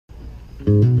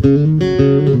Hello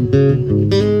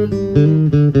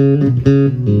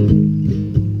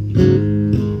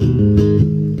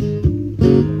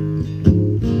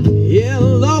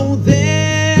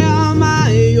there,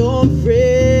 my old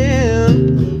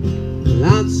friend.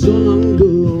 Not so long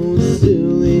ago,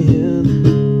 still in.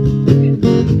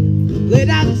 Played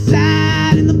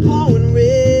outside in the pouring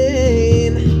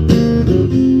rain.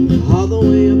 All the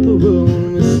way up the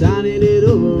road, we started it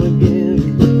over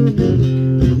again.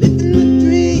 Living the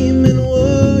dream and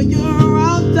where you're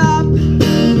on top.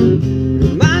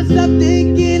 Might stop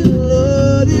thinking,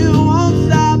 Lord, it won't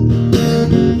stop.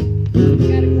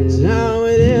 It's how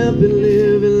it happened,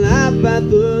 living life by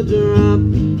the drop.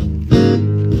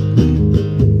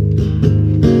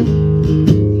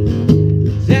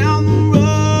 Down the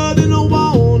road in a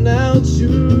worn-out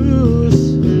shoes,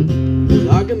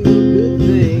 talking about good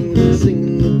things and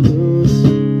singing the blues.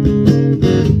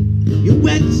 You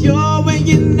went your way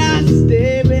and I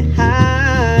stayed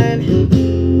behind.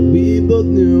 We both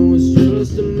knew it was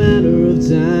just a matter of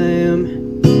time.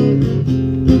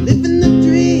 Living the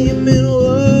dream and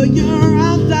where you're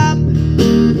on top.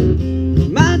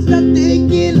 Might stop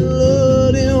thinking,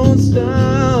 Lord, it won't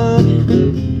stop.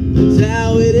 That's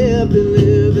how it happened,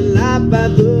 living life by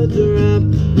the drop.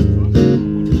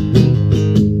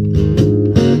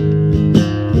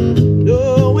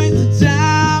 No waste of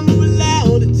time, we're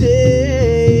allowed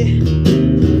today.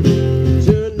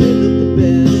 Turning up the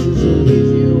best is an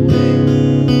easy way.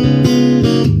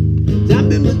 Time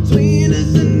in between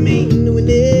us and me doing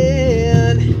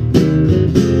it.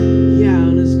 Yeah,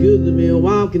 and it's good to be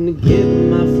walking together,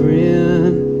 my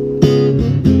friend.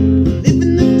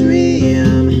 Living the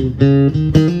dream.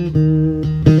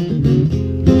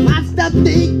 Might stop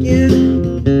thinking.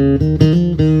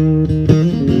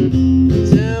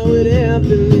 It's how it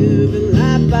happened, living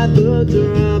life by the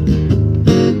drop.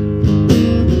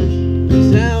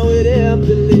 It's how it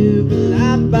happened, living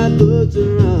life by the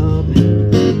drop.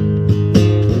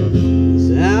 It's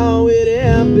how it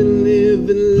happened,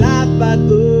 living life by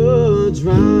the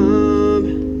drop.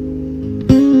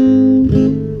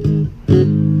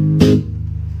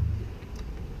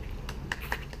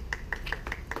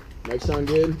 Mic sound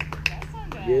good? That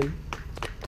sounded Good.